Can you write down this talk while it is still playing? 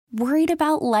Worried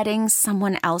about letting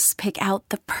someone else pick out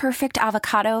the perfect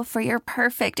avocado for your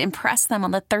perfect impress them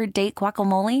on the third date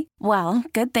guacamole? Well,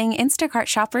 good thing Instacart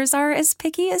shoppers are as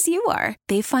picky as you are.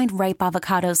 They find ripe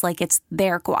avocados like it's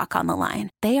their guac on the line.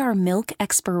 They are milk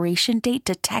expiration date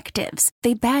detectives.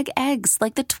 They bag eggs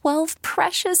like the 12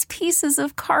 precious pieces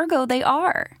of cargo they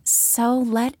are. So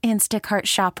let Instacart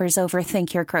shoppers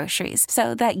overthink your groceries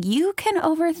so that you can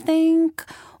overthink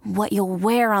what you'll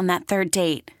wear on that third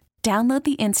date. Download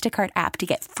the Instacart app to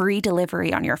get free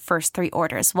delivery on your first 3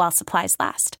 orders while supplies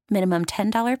last. Minimum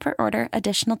 $10 per order.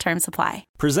 Additional terms apply.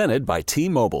 Presented by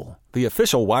T-Mobile, the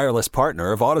official wireless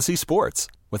partner of Odyssey Sports.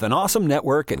 With an awesome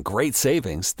network and great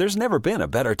savings, there's never been a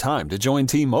better time to join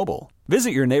T-Mobile. Visit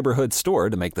your neighborhood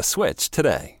store to make the switch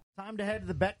today. Time to head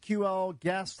to the BetQL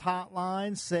guest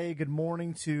hotline. Say good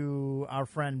morning to our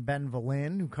friend Ben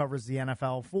Volin, who covers the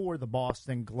NFL for the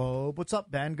Boston Globe. What's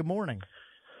up, Ben? Good morning.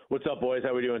 What's up, boys?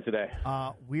 How are we doing today?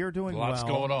 We are doing well. Lots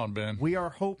going on, Ben. We are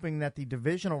hoping that the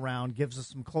divisional round gives us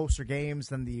some closer games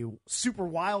than the super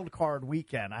wild card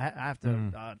weekend. I have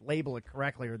to label it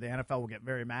correctly, or the NFL will get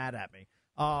very mad at me.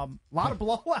 A lot of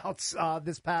blowouts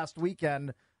this past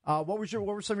weekend. What were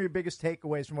some of your biggest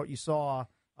takeaways from what you saw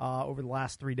over the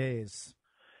last 3 days?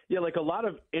 Yeah, like a lot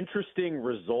of interesting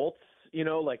results. You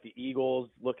know, like the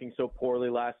Eagles looking so poorly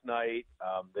last night,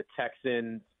 the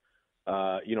Texans.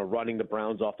 Running the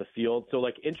Browns off the field. So,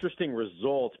 like, interesting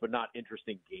results, but not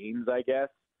interesting games, I guess.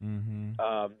 Mm-hmm.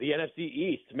 The NFC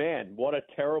East, man, what a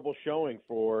terrible showing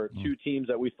for two teams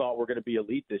that we thought were going to be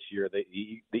elite this year,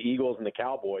 the Eagles and the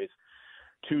Cowboys.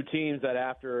 Two teams that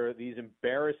after these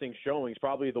embarrassing showings,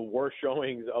 probably the worst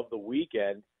showings of the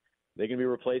weekend, they can be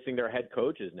replacing their head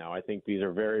coaches now. I think these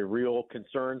are very real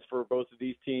concerns for both of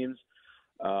these teams.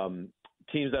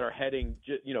 Teams that are heading,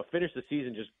 finish the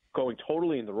season just going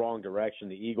totally in the wrong direction.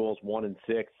 The Eagles 1-6.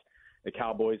 The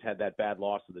Cowboys had that bad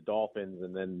loss to the Dolphins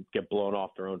and then get blown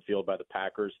off their own field by the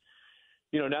Packers.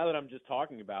 Now that I'm just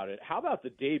talking about it, how about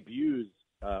the debuts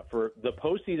for the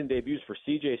postseason debuts for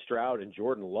C.J. Stroud and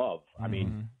Jordan Love? I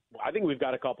mean, I think we've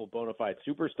got a couple bona fide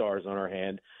superstars on our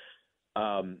hand.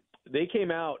 They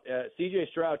came out. C.J.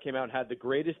 Stroud came out and had the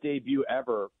greatest debut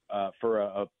ever for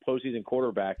a postseason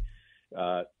quarterback.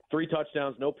 3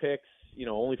 touchdowns, no picks.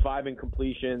 Only 5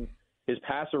 incompletions. His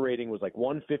passer rating was like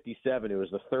 157. It was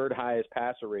the 3rd highest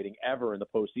passer rating ever in the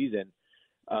postseason.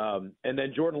 And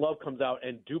then Jordan Love comes out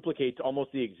and duplicates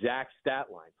almost the exact stat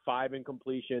line. 5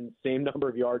 incompletions, same number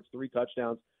of yards, 3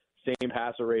 touchdowns, same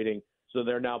passer rating. So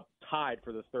they're now tied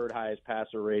for the 3rd highest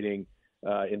passer rating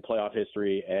in playoff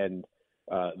history and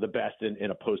the best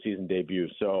in a postseason debut.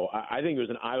 So I think it was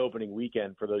an eye-opening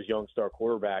weekend for those young star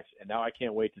quarterbacks. And now I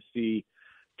can't wait to see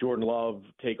Jordan Love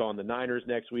take on the Niners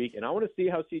next week. And I want to see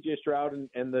how C.J. Stroud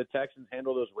and the Texans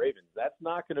handle those Ravens. That's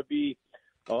not going to be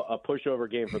a pushover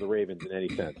game for the Ravens in any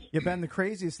sense. Yeah, Ben, the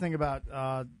craziest thing about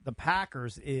the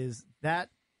Packers is that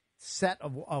set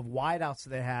of wideouts that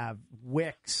they have,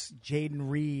 Wicks, Jaden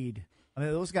Reed. I mean,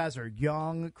 those guys are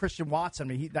young. Christian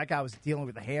Watson, that guy was dealing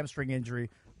with a hamstring injury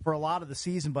for a lot of the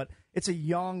season, but it's a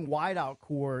young wideout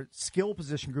core skill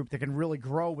position group that can really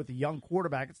grow with a young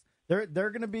quarterback. They're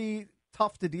going to be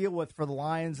tough to deal with for the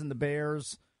Lions and the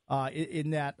Bears in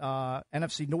that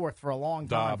NFC North for a long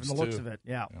time from the looks of it.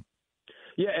 Yeah.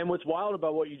 And what's wild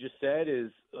about what you just said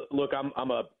is, look, I'm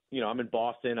in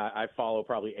Boston. I follow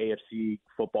probably AFC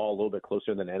football a little bit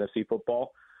closer than NFC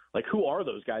football. Like, who are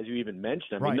those guys you even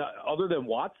mentioned? I mean, other than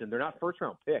Watson, they're not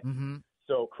first-round picks. Mm-hmm.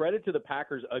 So credit to the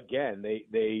Packers again.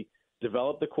 They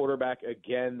developed the quarterback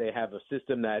again. They have a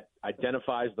system that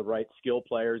identifies the right skill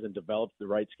players and develops the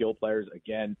right skill players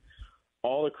again.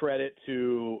 All the credit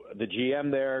to the GM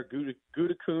there,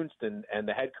 Gutekunst, and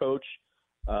the head coach,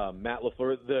 Matt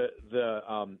LaFleur.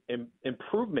 The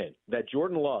improvement that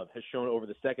Jordan Love has shown over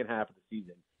the second half of the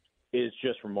season is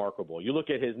just remarkable. You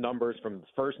look at his numbers from the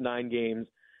first 9 games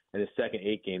and his second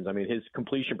 8 games. I mean, his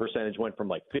completion percentage went from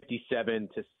like 57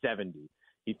 to 70.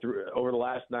 He threw over the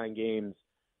last 9 games,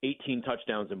 18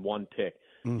 touchdowns and 1 pick.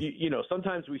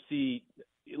 Sometimes we see,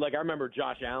 like I remember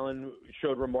Josh Allen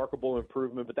showed remarkable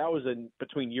improvement, but that was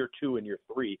between year 2 and year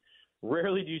 3.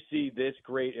 Rarely do you see this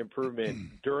great improvement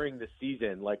during the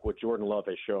season like what Jordan Love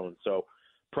has shown. So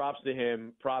props to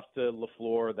him, props to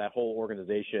LaFleur, that whole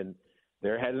organization.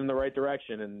 They're heading in the right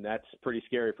direction, and that's pretty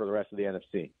scary for the rest of the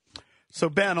NFC. So,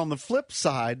 Ben, on the flip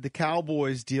side, the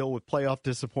Cowboys deal with playoff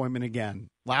disappointment again.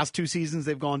 Last 2 seasons,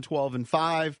 they've gone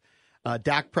 12-5.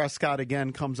 Dak Prescott,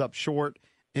 again, comes up short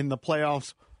in the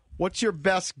playoffs. What's your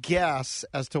best guess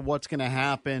as to what's going to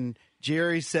happen?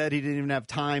 Jerry said he didn't even have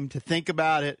time to think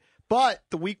about it. But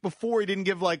the week before, he didn't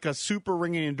give like a super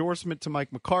ringing endorsement to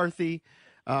Mike McCarthy.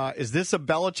 Is this a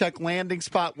Belichick landing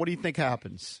spot? What do you think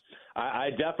happens? I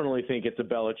definitely think it's a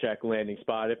Belichick landing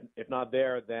spot. If not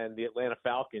there, then the Atlanta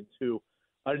Falcons, who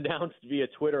announced via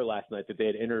Twitter last night that they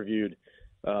had interviewed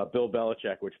Bill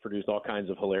Belichick, which produced all kinds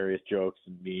of hilarious jokes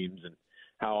and memes, and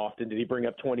how often did he bring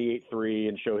up 28-3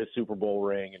 and show his Super Bowl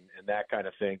ring and that kind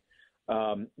of thing.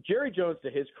 Jerry Jones,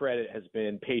 to his credit, has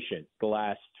been patient the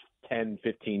last 10,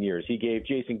 15 years. He gave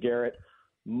Jason Garrett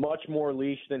much more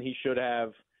leash than he should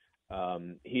have.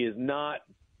 He has not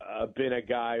been a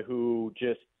guy who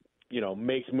just,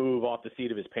 makes move off the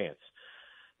seat of his pants.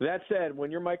 That said, when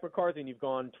you're Mike McCarthy and you've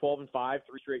gone 12-5, 3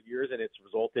 straight years, and it's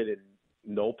resulted in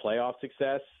no playoff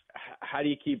success, how do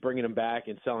you keep bringing him back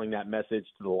and selling that message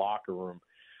to the locker room?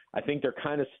 I think they're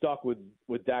kind of stuck with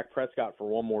Dak Prescott for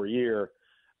one more year.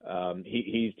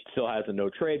 He still has a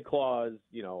no-trade clause.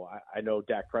 I know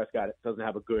Dak Prescott doesn't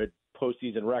have a good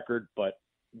postseason record, but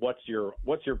what's your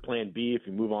plan B if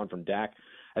you move on from Dak?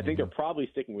 I think they're probably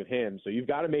sticking with him, so you've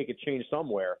got to make a change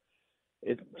somewhere.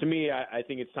 To me, I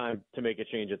think it's time to make a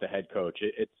change at the head coach.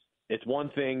 It's one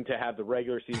thing to have the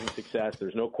regular season success.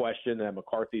 There's no question that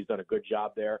McCarthy's done a good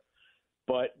job there.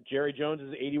 But Jerry Jones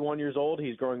is 81 years old.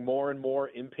 He's growing more and more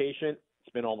impatient.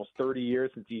 It's been almost 30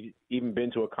 years since he's even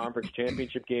been to a conference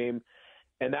championship game.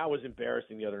 And that was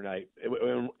embarrassing the other night.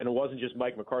 And it wasn't just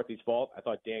Mike McCarthy's fault. I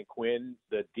thought Dan Quinn,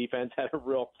 the defense, had a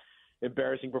real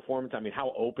embarrassing performance. I mean,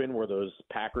 how open were those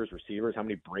Packers receivers? How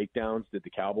many breakdowns did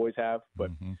the Cowboys have? But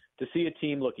to see a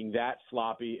team looking that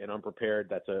sloppy and unprepared,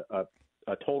 that's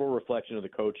a total reflection of the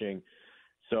coaching.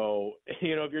 So, if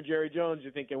you're Jerry Jones,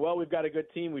 you're thinking, well, we've got a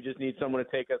good team. We just need someone to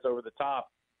take us over the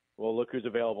top. Well, look who's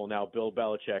available now, Bill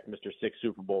Belichick, Mr. 6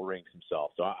 Super Bowl rings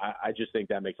himself. So I just think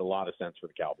that makes a lot of sense for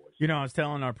the Cowboys. I was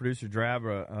telling our producer,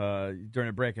 Drabra, during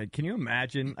a break, can you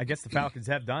imagine, I guess the Falcons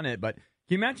have done it, but can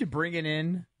you imagine bringing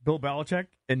in Bill Belichick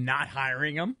and not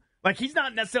hiring him? Like, he's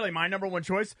not necessarily my number one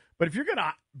choice, but if you're going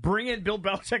to bring in Bill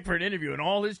Belichick for an interview and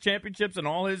all his championships and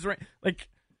all his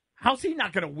how's he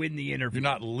not going to win the interview?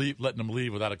 You're not letting him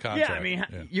leave without a contract. Yeah, I mean,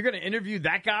 you're going to interview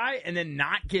that guy and then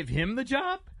not give him the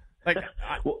job?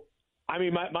 Well, I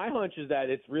mean, my hunch is that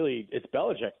it's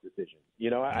Belichick's decision.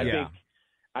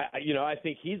 I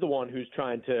think he's the one who's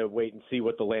trying to wait and see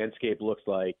what the landscape looks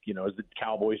like. Is the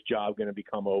Cowboys' job going to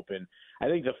become open? I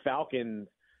think the Falcons.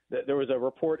 There was a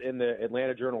report in the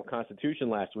Atlanta Journal-Constitution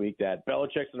last week that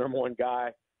Belichick's the number one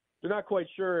guy. They're not quite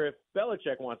sure if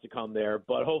Belichick wants to come there,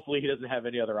 but hopefully he doesn't have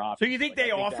any other options. So you think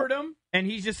they offered him, and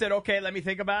he just said, "Okay, let me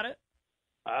think about it"?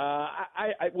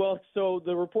 So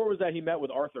the report was that he met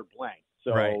with Arthur Blank.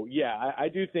 So right. Yeah, I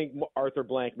do think Arthur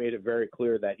Blank made it very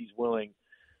clear that he's willing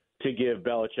to give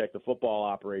Belichick the football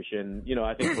operation.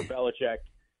 I think for Belichick,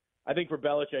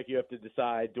 you have to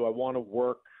decide: do I want to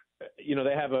work?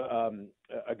 They have a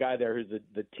guy there who's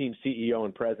the team CEO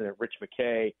and president, Rich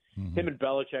McKay. Mm-hmm. Him and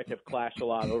Belichick have clashed a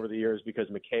lot over the years because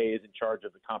McKay is in charge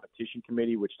of the competition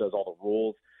committee, which does all the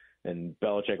rules, and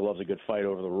Belichick loves a good fight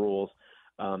over the rules.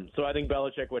 So I think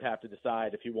Belichick would have to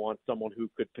decide if he wants someone who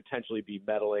could potentially be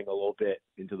meddling a little bit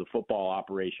into the football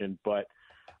operation. But,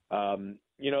 and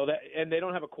they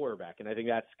don't have a quarterback, and I think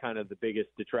that's kind of the biggest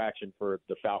detraction for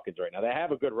the Falcons right now. They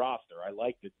have a good roster. I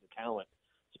like the talent,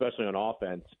 especially on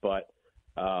offense. But,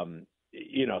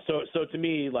 so to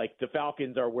me, the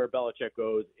Falcons are where Belichick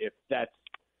goes if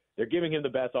they're giving him the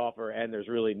best offer and there's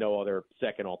really no other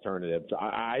second alternative. So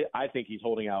I think he's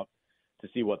holding out to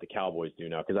see what the Cowboys do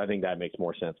now, because I think that makes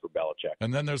more sense for Belichick.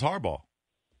 And then there's Harbaugh.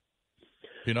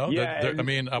 We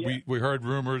heard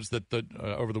rumors that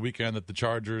over the weekend that the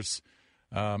Chargers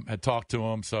had talked to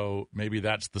him, so maybe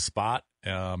that's the spot.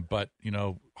 But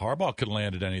Harbaugh could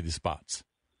land at any of these spots.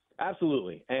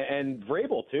 Absolutely, and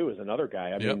Vrabel too is another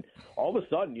guy. I mean, all of a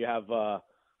sudden you have a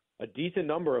decent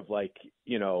number of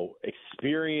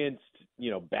experienced,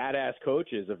 badass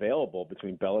coaches available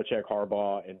between Belichick,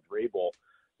 Harbaugh, and Vrabel.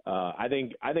 I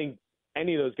think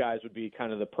any of those guys would be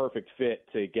kind of the perfect fit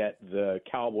to get the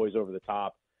Cowboys over the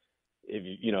top.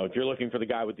 If you're looking for the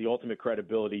guy with the ultimate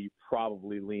credibility, you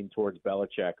probably lean towards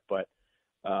Belichick. But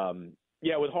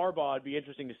with Harbaugh, it'd be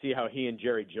interesting to see how he and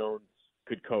Jerry Jones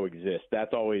could coexist.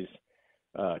 That's always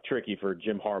tricky for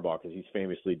Jim Harbaugh because he's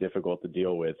famously difficult to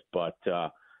deal with. But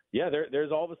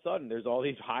there's all of a sudden there's all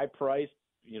these high-priced,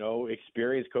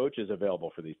 experienced coaches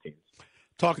available for these teams.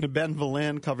 Talking to Ben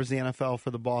Volin, covers the NFL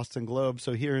for the Boston Globe.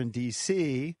 So here in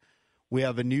D.C., we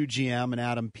have a new GM and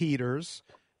Adam Peters.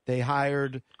 They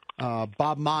hired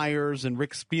Bob Myers and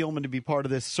Rick Spielman to be part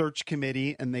of this search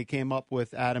committee, and they came up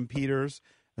with Adam Peters,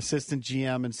 assistant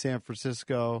GM in San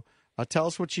Francisco. Tell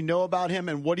us what you know about him,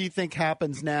 and what do you think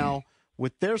happens now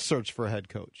with their search for a head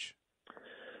coach?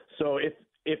 So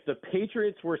if the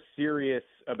Patriots were serious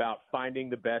about finding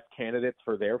the best candidates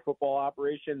for their football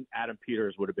operation, Adam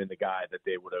Peters would have been the guy that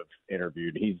they would have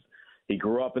interviewed. He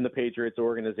grew up in the Patriots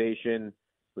organization,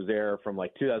 was there from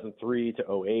like 2003 to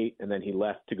 2008, and then he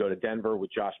left to go to Denver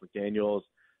with Josh McDaniels.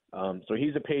 So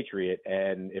he's a Patriot,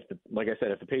 and like I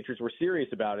said, if the Patriots were serious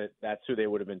about it, that's who they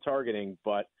would have been targeting.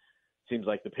 But it seems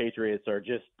like the Patriots are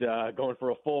just going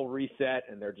for a full reset,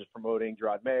 and they're just promoting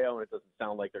Gerard Mayo, and it doesn't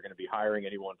sound like they're going to be hiring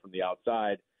anyone from the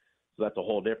outside. So that's a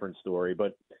whole different story.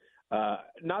 But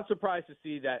not surprised to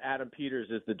see that Adam Peters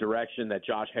is the direction that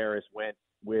Josh Harris went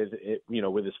with it,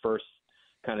 with his first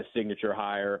kind of signature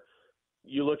hire.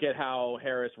 You look at how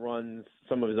Harris runs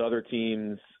some of his other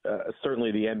teams,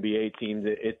 certainly the NBA teams.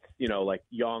 It's, like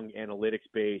young,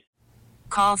 analytics-based.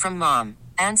 Call from mom.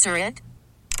 Answer it.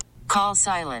 Call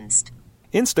silenced.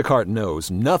 Instacart knows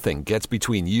nothing gets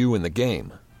between you and the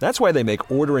game. That's why they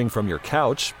make ordering from your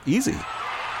couch easy.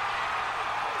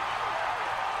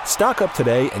 Stock up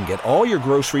today and get all your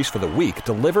groceries for the week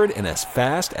delivered in as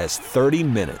fast as 30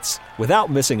 minutes without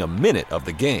missing a minute of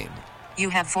the game. You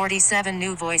have 47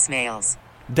 new voicemails.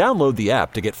 Download the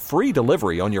app to get free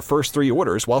delivery on your first 3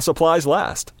 orders while supplies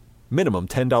last. Minimum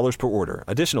 $10 per order.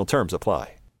 Additional terms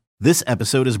apply. This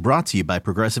episode is brought to you by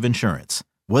Progressive Insurance.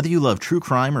 Whether you love true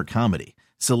crime or comedy,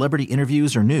 celebrity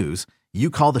interviews or news, you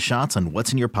call the shots on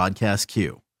what's in your podcast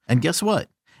queue. And guess what?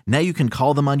 Now you can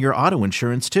call them on your auto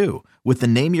insurance too with the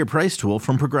Name Your Price tool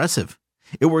from Progressive.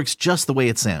 It works just the way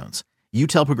it sounds. You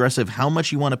tell Progressive how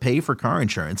much you want to pay for car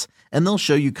insurance, and they'll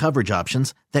show you coverage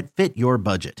options that fit your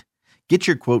budget. Get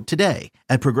your quote today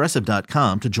at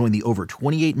Progressive.com to join the over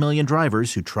 28 million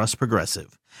drivers who trust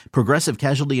Progressive. Progressive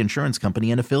Casualty Insurance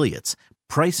Company and Affiliates.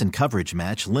 Price and coverage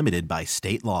match limited by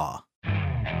state law.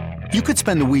 You could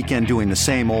spend the weekend doing the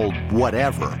same old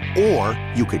whatever, or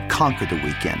you could conquer the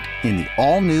weekend in the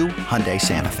all-new Hyundai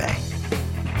Santa Fe.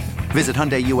 Visit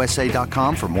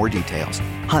HyundaiUSA.com for more details.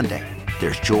 Hyundai,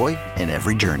 there's joy in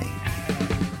every journey.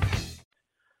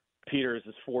 Peters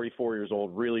is 44 years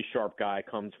old, really sharp guy,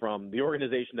 comes from the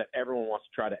organization that everyone wants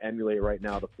to try to emulate right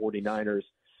now, the 49ers.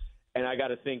 And I got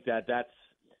to think that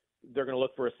they're going to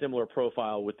look for a similar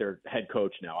profile with their head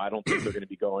coach now. I don't think they're going to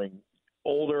be going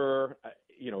older,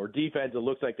 or defense. It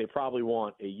looks like they probably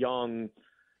want a young,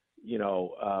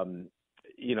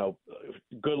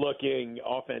 good-looking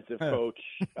offensive coach.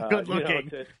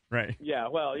 Good-looking, right? Yeah,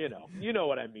 well, you know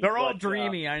what I mean. They're all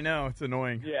dreamy. I know it's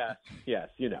annoying. Yes.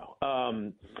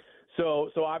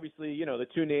 So obviously, the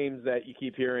two names that you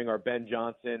keep hearing are Ben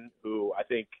Johnson, who I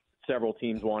think several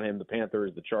teams want him: the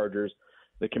Panthers, the Chargers,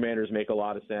 the Commanders make a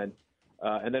lot of sense,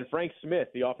 and then Frank Smith,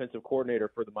 the offensive coordinator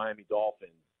for the Miami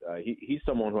Dolphins. He's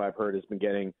someone who I've heard has been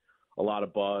getting a lot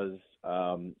of buzz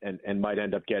and might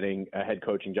end up getting a head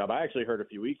coaching job. I actually heard a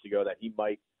few weeks ago that he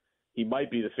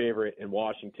might be the favorite in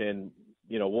Washington.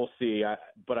 We'll see.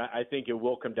 But I think it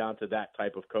will come down to that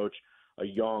type of coach, a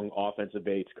young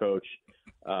offensive-based coach.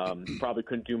 Probably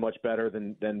couldn't do much better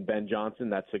than Ben Johnson.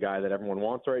 That's the guy that everyone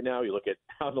wants right now. You look at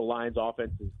how the Lions'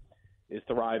 offense is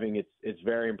thriving. It's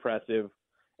very impressive.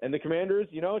 And the Commanders,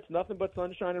 it's nothing but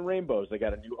sunshine and rainbows. They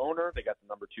got a new owner. They got the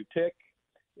number 2 pick.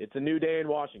 It's a new day in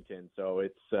Washington, so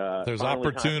it's there's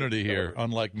opportunity here,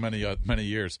 unlike many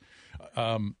years.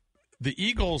 The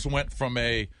Eagles went from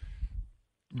a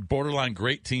borderline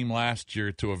great team last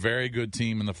year to a very good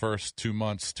team in the first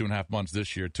 2.5 months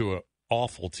this year to an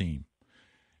awful team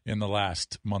in the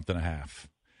last month and a half.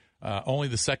 Only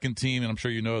the second team, and I'm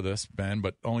sure you know this, Ben,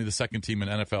 but only the second team in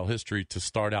NFL history to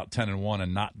start out 10-1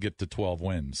 and not get to 12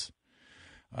 wins.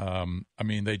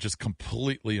 They just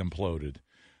completely imploded.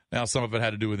 Now, some of it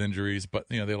had to do with injuries, but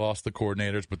they lost the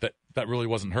coordinators, but that really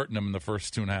wasn't hurting them in the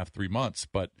first 2.5, 3 months.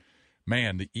 But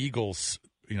man, the Eagles,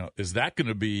 is that going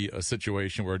to be a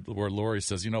situation where Lurie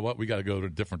says, you know what, we got to go to a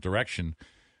different direction?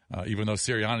 Even though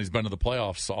Sirianni's been to the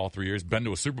playoffs all 3 years, been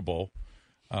to a Super Bowl,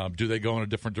 do they go in a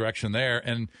different direction there?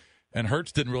 And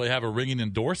Hurts didn't really have a ringing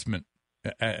endorsement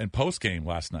in post-game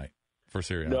last night for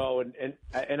Sirianni. No,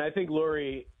 and I think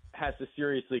Lurie has to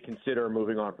seriously consider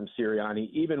moving on from Sirianni,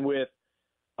 even with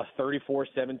a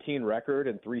 34-17 record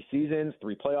in 3 seasons,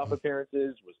 3 playoff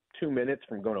appearances, was 2 minutes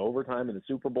from going to overtime in the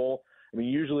Super Bowl.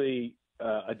 Usually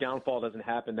a downfall doesn't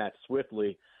happen that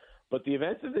swiftly. But the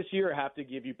events of this year have to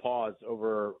give you pause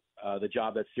over the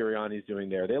job that Sirianni is doing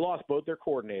there. They lost both their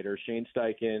coordinators, Shane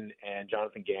Steichen and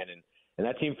Jonathan Gannon, and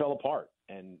that team fell apart.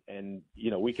 And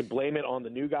we could blame it on the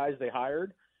new guys they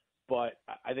hired, but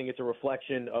I think it's a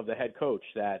reflection of the head coach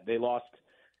that they lost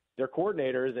their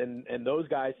coordinators, and those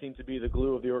guys seem to be the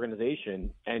glue of the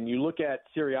organization. And you look at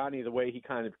Sirianni, the way he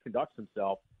kind of conducts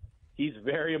himself, He's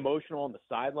very emotional on the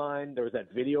sideline. There was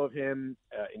that video of him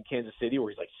in Kansas City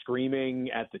where he's like screaming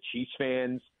at the Chiefs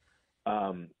fans,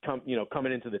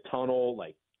 coming into the tunnel,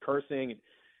 like cursing.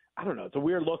 I don't know. It's a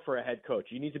weird look for a head coach.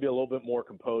 You need to be a little bit more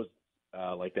composed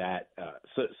like that.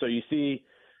 So you see,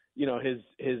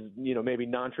 his maybe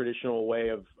non-traditional way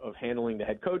of handling the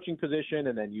head coaching position,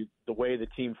 and then the way the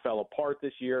team fell apart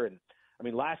this year. And I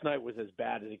mean, last night was as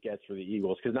bad as it gets for the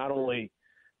Eagles, because not only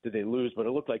did they lose, but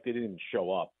it looked like they didn't even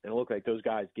show up. And it looked like those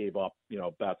guys gave up,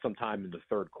 about sometime in the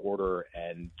third quarter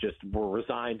and just were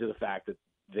resigned to the fact that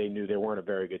they knew they weren't a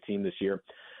very good team this year.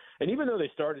 And even though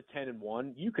they started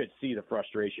 10-1, you could see the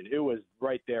frustration. It was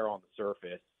right there on the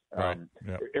surface. Right.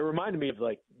 It reminded me of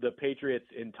like the Patriots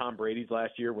in Tom Brady's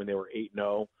last year when they were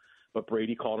 8-0, but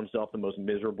Brady called himself the most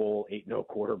miserable 8-0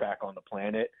 quarterback on the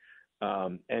planet.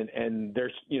 And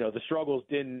there's, the struggles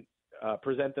didn't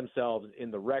present themselves in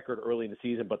the record early in the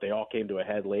season, but they all came to a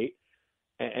head late.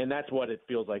 And that's what it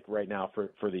feels like right now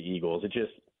for the Eagles. It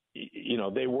just,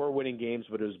 they were winning games,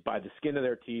 but it was by the skin of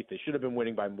their teeth. They should have been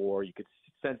winning by more. You could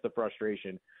sense the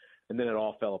frustration, and then it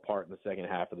all fell apart in the second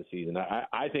half of the season.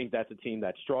 I think that's a team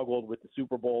that struggled with the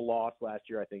Super Bowl loss last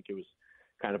year. I think it was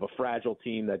kind of a fragile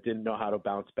team that didn't know how to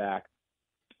bounce back.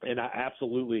 And I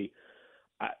absolutely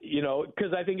 –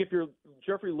 because I think if you're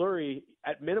Jeffrey Lurie,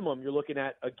 at minimum, you're looking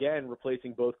at, again,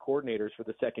 replacing both coordinators for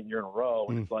the second year in a row.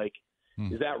 And it's like,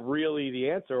 is that really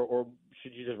the answer, or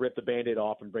should you just rip the Band-Aid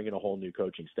off and bring in a whole new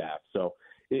coaching staff? So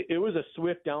it was a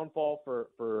swift downfall for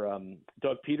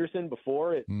Doug Peterson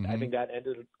before. I think that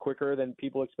ended quicker than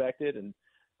people expected. And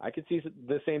I could see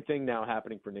the same thing now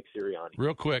happening for Nick Sirianni.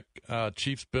 Real quick,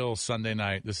 Chiefs-Bills Sunday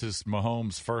night. This is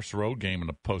Mahomes' first road game in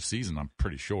the postseason, I'm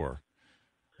pretty sure.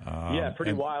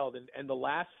 Pretty wild. And the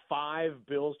last 5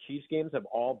 Bills-Chiefs games have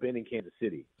all been in Kansas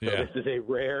City. So Yeah. This is a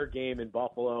rare game in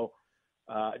Buffalo.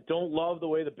 Don't love the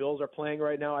way the Bills are playing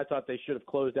right now. I thought they should have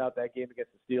closed out that game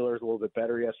against the Steelers a little bit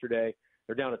better yesterday.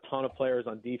 They're down a ton of players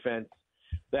on defense.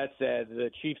 That said, the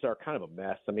Chiefs are kind of a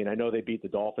mess. I mean, I know they beat the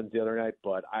Dolphins the other night,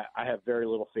 but I have very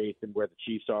little faith in where the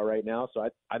Chiefs are right now. So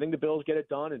I think the Bills get it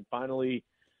done and finally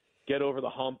get over the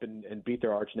hump and beat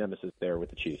their arch nemesis there with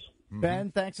the Chiefs.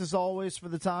 Ben, thanks as always for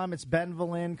the time. It's Ben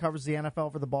Volin, covers the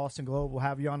NFL for the Boston Globe. We'll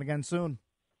have you on again soon.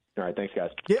 All right, thanks,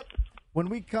 guys. Yep. When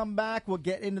we come back, we'll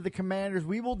get into the Commanders.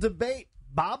 We will debate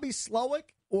Bobby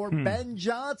Slowick or Ben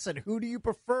Johnson. Who do you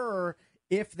prefer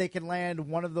if they can land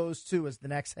one of those two as the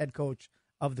next head coach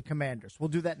of the Commanders? We'll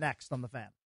do that next on The Fan.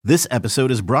 This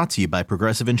episode is brought to you by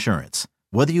Progressive Insurance.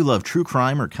 Whether you love true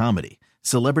crime or comedy,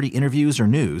 celebrity interviews or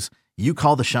news, you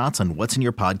call the shots on what's in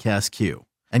your podcast queue.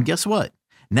 And guess what?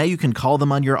 Now you can call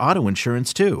them on your auto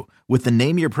insurance too with the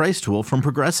Name Your Price tool from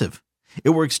Progressive. It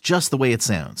works just the way it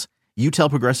sounds. You tell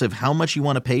Progressive how much you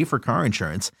want to pay for car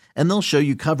insurance, and they'll show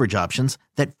you coverage options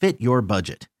that fit your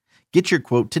budget. Get your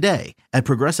quote today at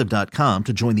Progressive.com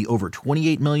to join the over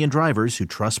 28 million drivers who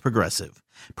trust Progressive.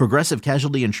 Progressive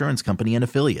Casualty Insurance Company and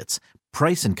Affiliates.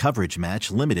 Price and coverage match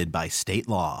limited by state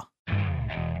law.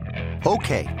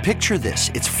 Okay, picture this.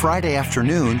 It's Friday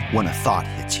afternoon when a thought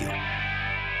hits you.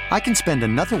 I can spend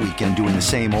another weekend doing the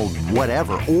same old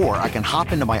whatever, or I can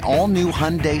hop into my all-new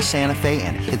Hyundai Santa Fe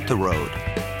and hit the road.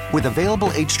 With available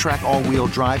H-Track all-wheel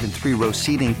drive and 3-row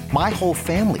seating, my whole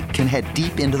family can head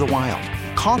deep into the wild.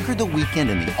 Conquer the weekend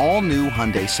in the all-new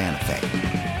Hyundai Santa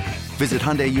Fe. Visit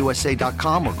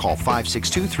HyundaiUSA.com or call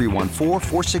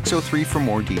 562-314-4603 for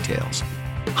more details.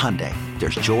 Hyundai,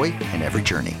 there's joy in every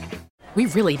journey. We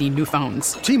really need new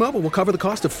phones. T-Mobile will cover the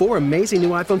cost of 4 amazing new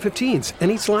iPhone 15s, and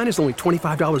each line is only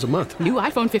 $25 a month. New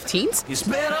iPhone 15s? It's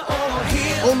better over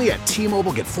here. Only at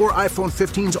T-Mobile, get 4 iPhone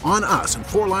 15s on us and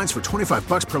 4 lines for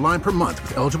 $25 per line per month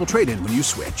with eligible trade-in when you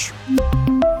switch.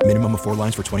 Minimum of 4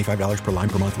 lines for $25 per line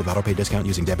per month with autopay discount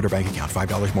using debit or bank account.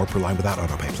 $5 more per line without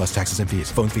autopay, plus taxes and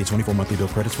fees. Phone fee at 24 monthly bill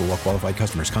credits for well-qualified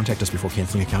customers. Contact us before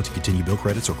canceling account to continue bill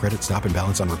credits or credit stop and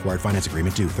balance on required finance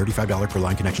agreement due. $35 per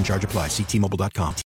line connection charge applies. See T-Mobile.com.